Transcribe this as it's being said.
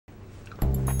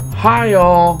Hi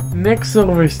all, Nick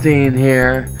Silverstein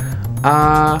here.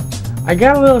 I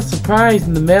got a little surprise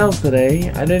in the mail today.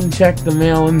 I didn't check the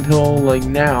mail until like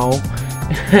now,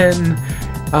 and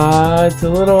it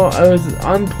was an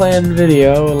unplanned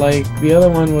video. Like the other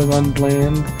one was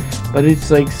unplanned, but it's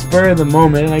like spur of the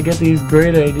moment. I get these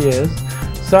great ideas.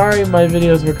 Sorry, my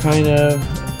videos were kind of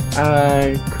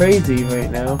crazy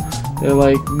right now. They're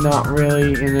like not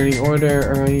really in any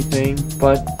order or anything,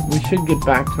 but we should get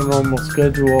back to normal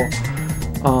schedule.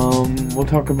 We'll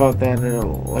talk about that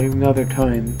in another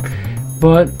time.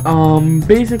 But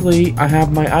basically, I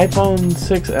have my iPhone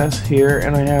 6s here,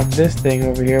 and I have this thing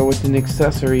over here with an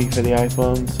accessory for the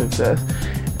iPhone 6s,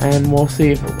 and we'll see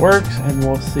if it works, and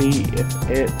we'll see if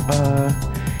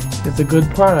it's a good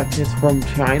product. It's from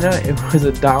China. It was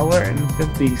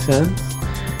 $1.50.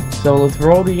 So let's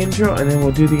roll the intro and then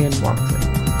we'll do the unboxing.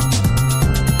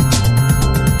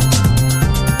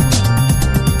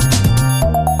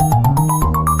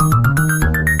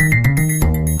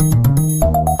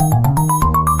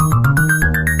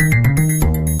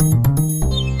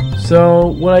 So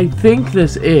what I think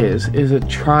this is a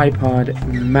tripod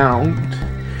mount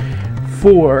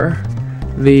for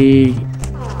the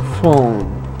phone.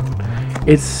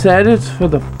 It said it's for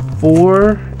the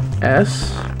 4S.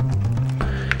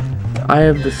 I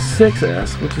have the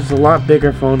 6S, which is a lot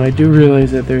bigger phone. I do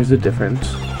realize that there's a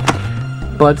difference.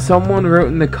 But someone wrote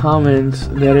in the comments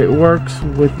that it works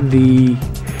with the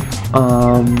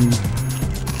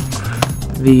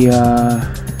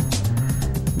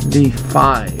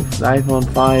iPhone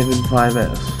 5 and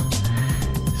 5S.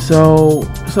 So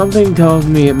something tells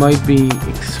me it might be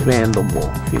expandable,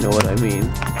 if you know what I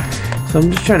mean. So I'm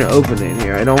just trying to open it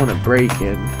here. I don't want to break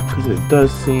it, because it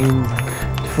does seem,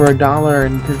 for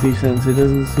 $1.50, it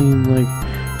doesn't seem like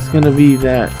it's gonna be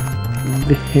that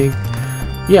big.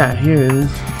 Yeah, here it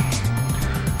is.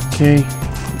 Okay,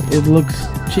 it looks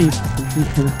cheap,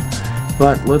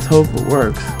 but let's hope it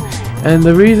works. And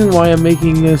the reason why I'm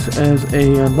making this as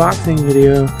a unboxing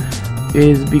video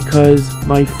is because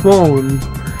my phone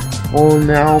will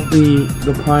now be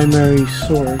the primary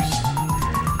source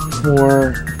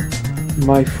for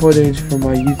my footage for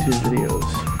my YouTube videos.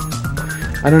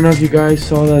 I don't know if you guys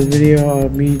saw that video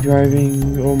of me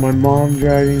driving, or my mom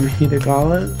driving me to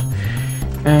college,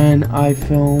 and I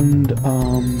filmed it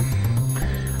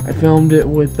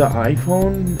with the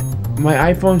iPhone. My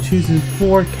iPhone shoots in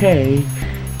 4K,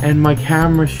 and my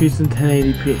camera shoots in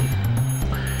 1080p.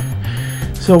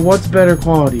 So what's better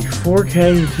quality,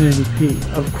 4K or 1080p?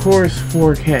 Of course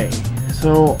 4K.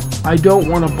 So I don't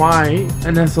want to buy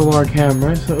an SLR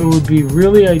camera, so it would be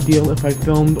really ideal if I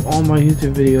filmed all my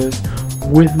YouTube videos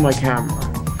with my camera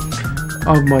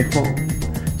of my phone.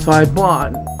 So I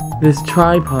bought this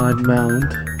tripod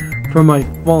mount for my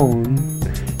phone.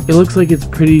 It looks like it's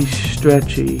pretty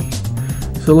stretchy,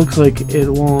 so it looks like it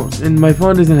won't, and my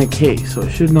phone is in a case, so it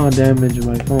should not damage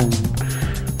my phone.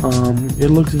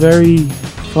 It looks very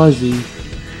fuzzy,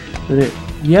 but it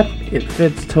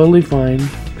fits totally fine.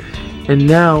 And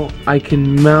now I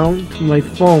can mount my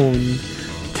phone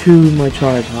to my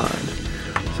tripod,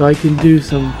 so I can do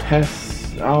some tests.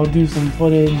 I'll do some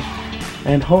footage,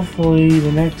 and hopefully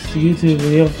the next YouTube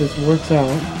video, if this works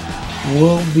out,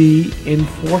 will be in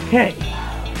 4K.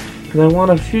 Because I want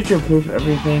to future-proof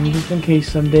everything, just in case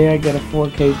someday I get a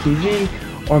 4K TV,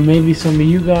 or maybe some of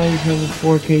you guys have a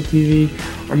 4K TV,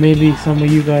 or maybe some of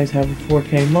you guys have a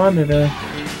 4K monitor.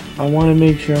 I want to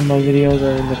make sure my videos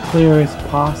are in the clearest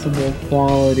possible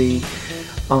quality.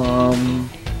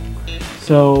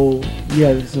 So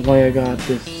yeah, this is why I got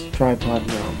this tripod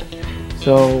mount.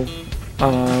 So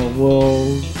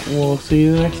we'll see you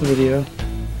in the next video.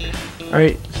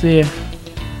 Alright, see ya.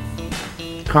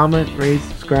 Comment, rate,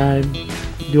 subscribe,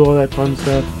 do all that fun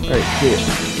stuff. Alright, see ya.